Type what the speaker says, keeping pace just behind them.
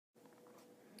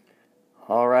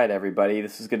Alright everybody,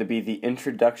 this is going to be the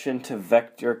introduction to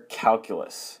vector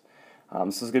calculus.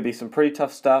 This is going to be some pretty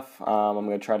tough stuff. I'm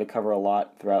going to try to cover a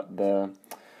lot throughout the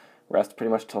rest,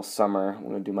 pretty much till summer. I'm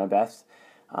going to do my best.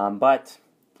 But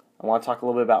I want to talk a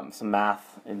little bit about some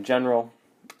math in general.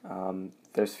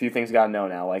 There's a few things you got to know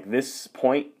now. Like this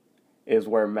point is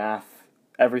where math,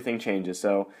 everything changes.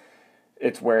 So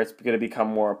it's where it's going to become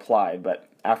more applied. But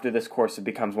after this course, it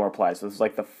becomes more applied. So this is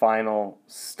like the final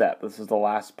step. This is the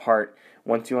last part.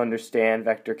 Once you understand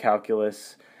vector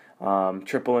calculus,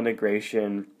 triple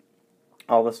integration,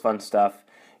 all this fun stuff,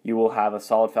 you will have a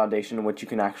solid foundation in which you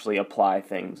can actually apply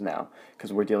things now,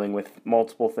 because we're dealing with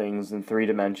multiple things in 3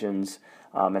 dimensions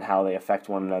and how they affect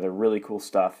one another. Really cool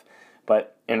stuff.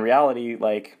 But in reality,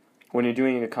 like when you're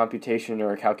doing a computation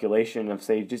or a calculation of,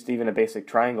 say, just even a basic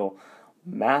triangle,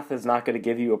 math is not going to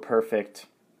give you a perfect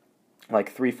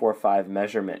like 3, 4, 5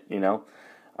 measurement, you know,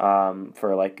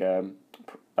 for like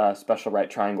special right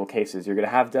triangle cases. You're going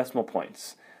to have decimal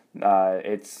points.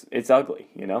 It's ugly,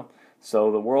 you know.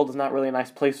 So the world is not really a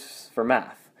nice place for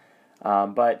math.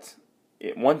 But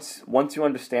once you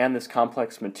understand this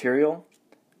complex material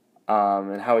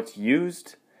and how it's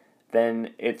used,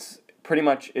 then it's pretty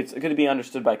much it's going to be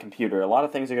understood by computer. A lot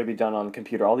of things are going to be done on the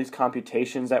computer. All these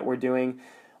computations that we're doing,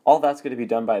 all that's going to be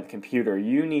done by the computer.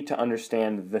 You need to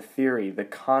understand the theory, the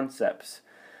concepts,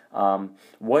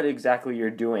 what exactly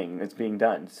you're doing that's being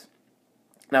done.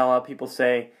 Now, a lot of people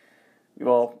say,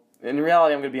 well, in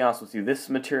reality, I'm going to be honest with you, this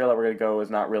material that we're going to go is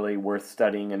not really worth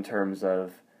studying in terms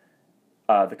of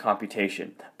the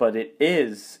computation. But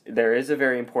there is a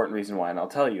very important reason why, and I'll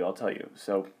tell you.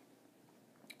 So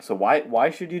why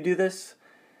should you do this?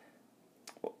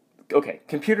 Okay,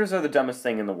 computers are the dumbest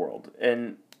thing in the world,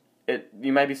 and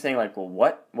you might be saying like, well,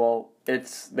 what? Well,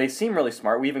 they seem really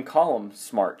smart. We even call them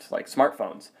smart, like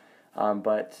smartphones.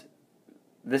 But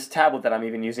this tablet that I'm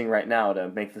even using right now to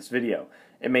make this video,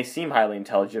 it may seem highly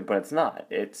intelligent, but it's not.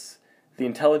 The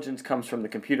intelligence comes from the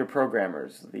computer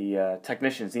programmers, the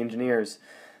technicians, the engineers.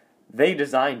 They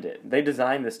designed it. They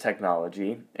designed this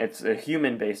technology. It's a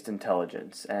human-based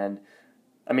intelligence, and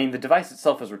I mean the device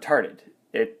itself is retarded.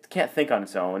 It can't think on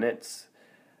its own.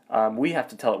 We have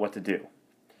to tell it what to do.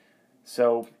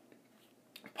 So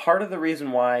part of the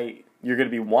reason why you're going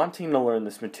to be wanting to learn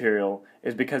this material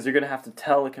is because you're going to have to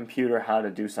tell a computer how to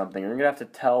do something. You're going to have to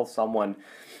tell someone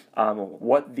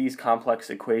what these complex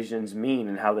equations mean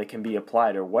and how they can be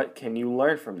applied, or what can you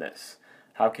learn from this?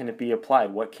 How can it be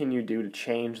applied? What can you do to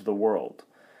change the world?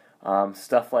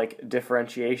 Stuff like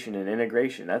differentiation and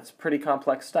integration, that's pretty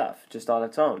complex stuff just on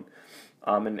its own.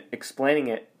 And explaining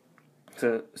it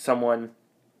to someone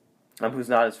who's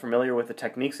not as familiar with the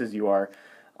techniques as you are,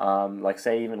 like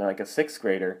say even like a 6th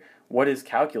grader, what is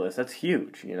calculus? That's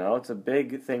huge, you know. It's a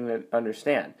big thing to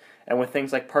understand. And with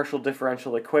things like partial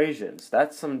differential equations,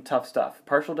 that's some tough stuff.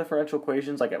 Partial differential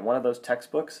equations, like at one of those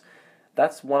textbooks,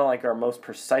 that's one of like our most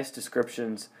precise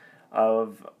descriptions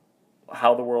of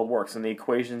how the world works and the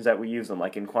equations that we use them,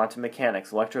 like in quantum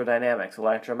mechanics, electrodynamics,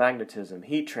 electromagnetism,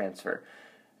 heat transfer.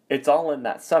 It's all in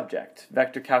that subject.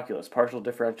 Vector calculus, partial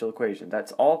differential equation.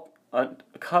 That's all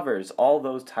covers all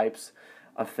those types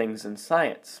of things in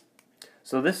science.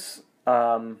 So this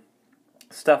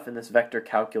stuff in this vector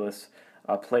calculus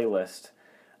playlist,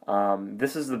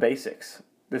 this is the basics.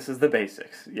 This is the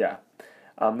basics, yeah.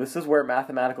 This is where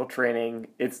mathematical training,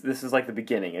 this is like the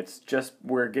beginning. It's just,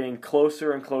 we're getting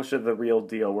closer and closer to the real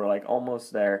deal. We're like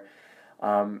almost there.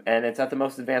 And it's at the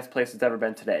most advanced place it's ever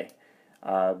been today.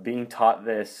 Being taught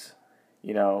this,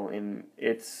 you know,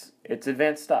 it's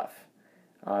advanced stuff.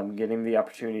 Getting the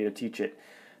opportunity to teach it.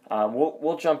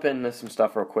 We'll jump into some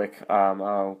stuff real quick.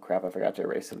 Oh crap, I forgot to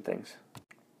erase some things.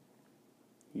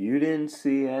 You didn't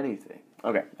see anything.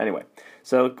 Okay, anyway.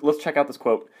 So let's check out this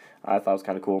quote. I thought it was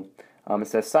kind of cool. It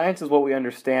says, "Science is what we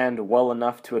understand well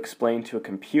enough to explain to a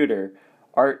computer.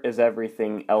 Art is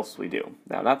everything else we do."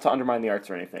 Now, not to undermine the arts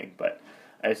or anything, but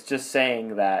it's just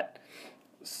saying that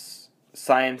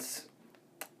science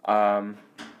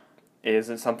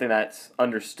isn't something that's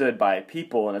understood by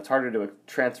people, and it's harder to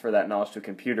transfer that knowledge to a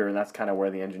computer, and that's kind of where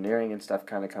the engineering and stuff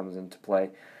kind of comes into play.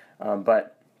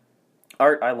 But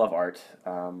art, I love art.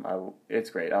 It's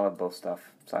great. I love both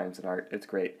stuff, science and art. It's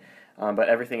great. But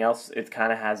everything else, it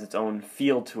kind of has its own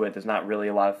feel to it. There's not really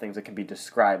a lot of things that can be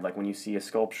described. Like when you see a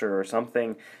sculpture or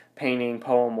something, painting,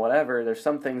 poem, whatever, there's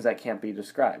some things that can't be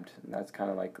described. And that's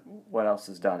kind of like what else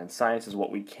is done. And science is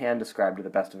what we can describe to the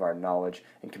best of our knowledge,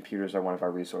 and computers are one of our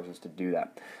resources to do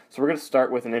that. So we're going to start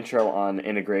with an intro on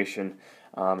integration,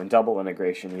 and double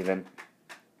integration even.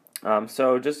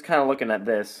 So just kind of looking at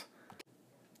this.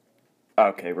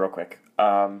 Okay, real quick.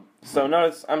 So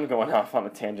notice, I'm going off on a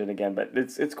tangent again, but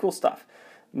it's cool stuff.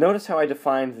 Notice how I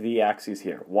defined the axes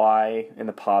here. Y in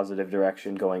the positive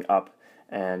direction going up,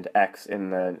 and X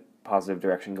in the positive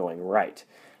direction going right.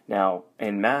 Now,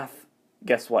 in math,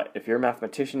 guess what? If you're a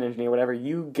mathematician, engineer, whatever,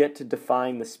 you get to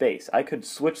define the space. I could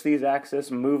switch these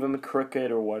axes, move them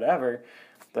crooked or whatever,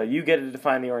 but you get to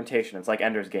define the orientation. It's like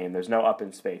Ender's Game. There's no up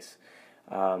in space.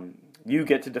 You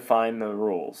get to define the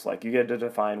rules. Like, you get to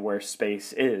define where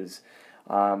space is.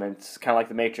 It's kind of like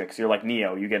the Matrix. You're like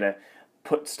Neo. You get to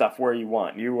put stuff where you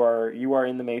want. You are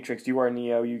in the Matrix. You are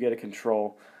Neo. You get to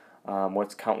control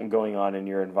what's going on in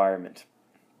your environment,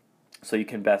 so you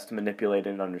can best manipulate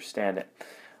and understand it.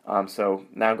 So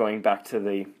now going back to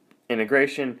the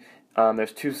integration,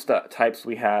 there's two types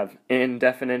we have: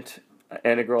 indefinite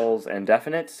integrals and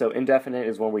definite. So indefinite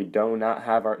is when we do not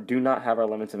have our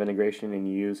limits of integration, and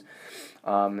you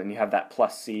have that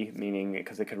plus c, meaning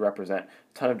because it could represent a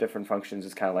ton of different functions.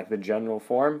 It's kind of like the general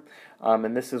form.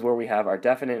 And this is where we have our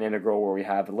definite integral, where we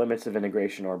have limits of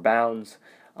integration or bounds,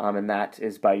 and that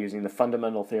is by using the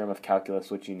fundamental theorem of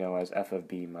calculus, which you know as f of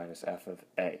b minus f of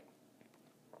a.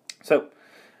 So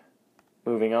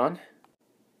moving on.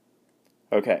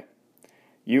 Okay.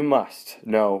 You must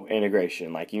know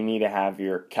integration. Like, you need to have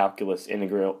your calculus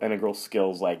integral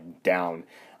skills like down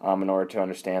in order to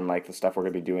understand like the stuff we're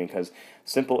going to be doing. Because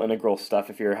simple integral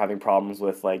stuff, if you're having problems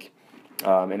with like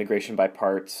integration by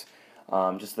parts,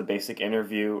 just the basic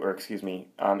integration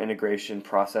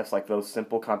process, like those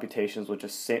simple computations with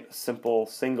just simple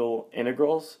single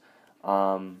integrals,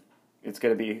 it's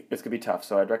gonna be tough.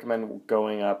 So I'd recommend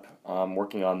going up,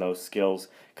 working on those skills,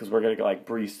 because we're gonna like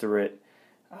breeze through it.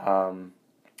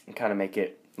 And kind of make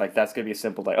it like that's gonna be a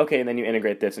simple like, okay, and then you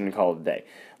integrate this and you call it a day.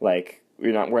 Like,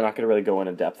 we're not gonna really go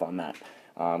into depth on that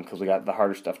because we got the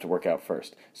harder stuff to work out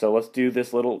first. So let's do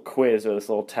this little quiz or this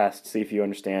little test, see if you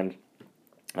understand.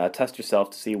 Test yourself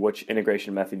to see which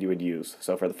integration method you would use.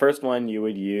 So for the first one, you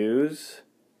would use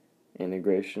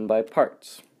integration by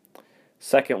parts.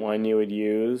 Second one, you would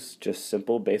use just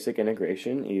simple basic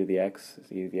integration, e to the x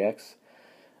is e to the x.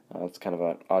 It's kind of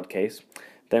an odd case.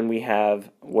 Then we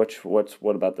have, what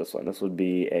about this one? This would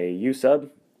be a u sub,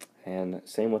 and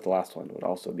same with the last one, would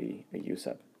also be a u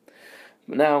sub.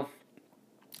 But now,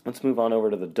 let's move on over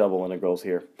to the double integrals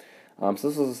here. So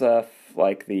this is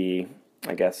like the,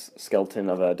 I guess, skeleton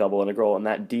of a double integral, and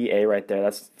that dA right there,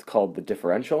 that's called the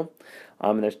differential.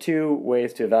 And there's two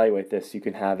ways to evaluate this. You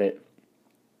can have it,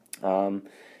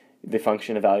 the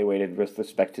function evaluated with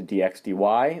respect to dx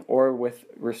dy, or with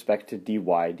respect to dy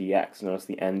dx. Notice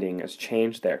the ending has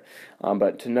changed there.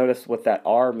 But to notice what that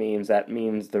r means, that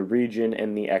means the region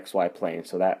in the xy plane.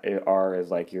 So that r is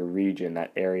like your region,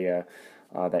 that area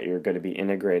that you're going to be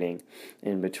integrating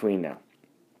in between now.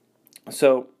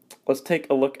 So let's take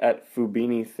a look at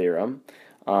Fubini Theorem.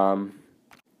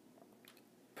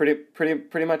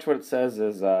 Pretty much what it says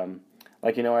is,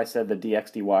 like, I said the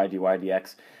dx dy, dy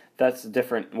dx, that's a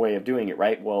different way of doing it,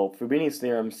 right? Well, Fubini's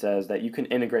theorem says that you can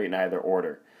integrate in either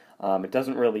order. It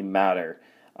doesn't really matter.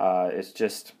 It's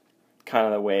just kind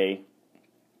of the way,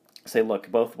 say, look,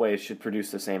 both ways should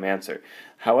produce the same answer.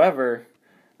 However,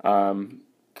 oh,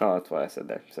 that's what I said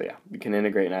there. So yeah, you can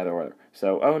integrate in either order.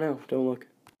 So, oh no, don't look.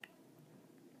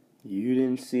 You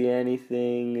didn't see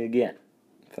anything again,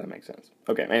 if that makes sense.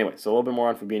 Okay, anyway, so a little bit more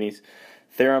on Fubini's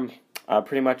theorem.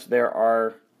 Pretty much there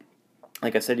are,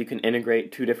 like I said, you can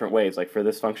integrate two different ways. Like for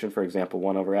this function, for example,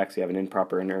 1 over x, you have an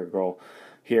improper integral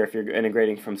here. If you're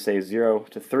integrating from, say, 0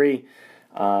 to 3,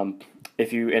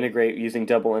 if you integrate using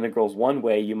double integrals one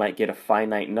way, you might get a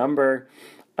finite number.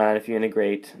 And if you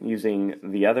integrate using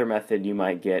the other method, you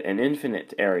might get an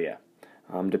infinite area,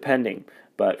 depending.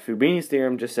 But Fubini's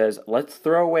theorem just says, let's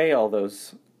throw away all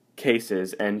those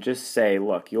cases and just say,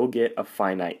 look, you'll get a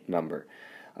finite number.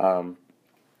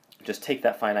 Just take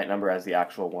that finite number as the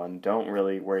actual one. Don't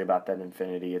really worry about that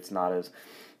infinity. It's not as,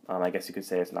 I guess you could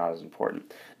say it's not as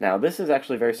important. Now, this is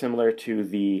actually very similar to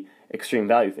the extreme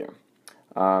value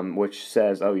theorem, which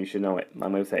says, oh, you should know it.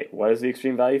 I'm going to say, what is the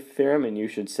extreme value theorem? And you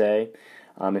should say,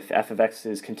 if f of x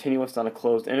is continuous on a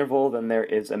closed interval, then there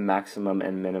is a maximum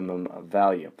and minimum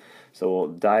value. So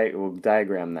we'll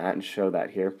diagram that and show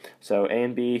that here. So a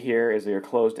and b here is your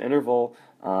closed interval.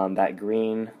 That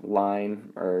green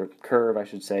line, or curve I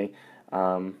should say,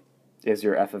 is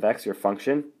your f of x, your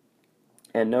function.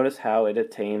 And notice how it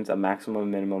attains a maximum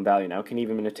and minimum value. Now it can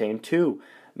even attain two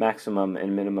maximum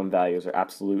and minimum values, or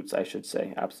absolutes I should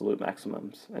say, absolute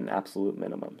maximums and absolute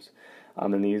minimums.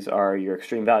 And these are your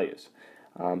extreme values.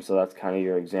 So that's kind of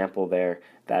your example there,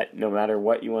 that no matter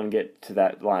what you want to get to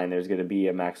that line, there's going to be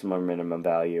a maximum or minimum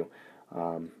value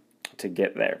to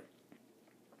get there.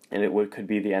 and could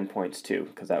be the endpoints too,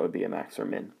 because that would be a max or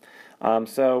min.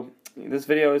 So this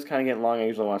video is kind of getting long. I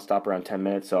usually want to stop around 10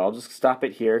 minutes, so I'll just stop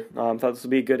it here. Thought this would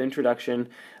be a good introduction.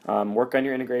 Work on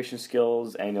your integration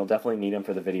skills, and you'll definitely need them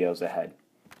for the videos ahead.